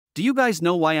Do you guys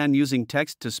know why I'm using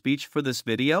text-to-speech for this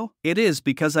video? It is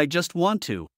because I just want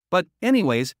to. But,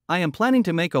 anyways, I am planning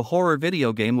to make a horror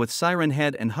video game with Siren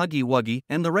Head and Huggy Wuggy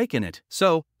and the Rake in it.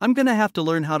 So, I'm gonna have to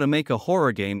learn how to make a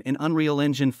horror game in Unreal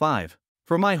Engine 5.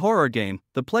 For my horror game,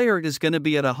 the player is gonna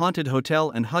be at a haunted hotel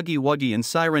and Huggy Wuggy and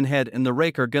Siren Head and the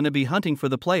Rake are gonna be hunting for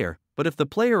the player. But if the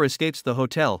player escapes the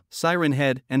hotel, Siren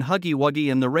Head and Huggy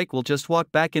Wuggy and the Rake will just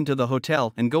walk back into the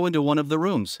hotel and go into one of the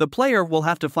rooms. The player will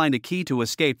have to find a key to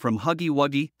escape from Huggy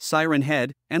Wuggy, Siren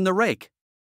Head, and the Rake.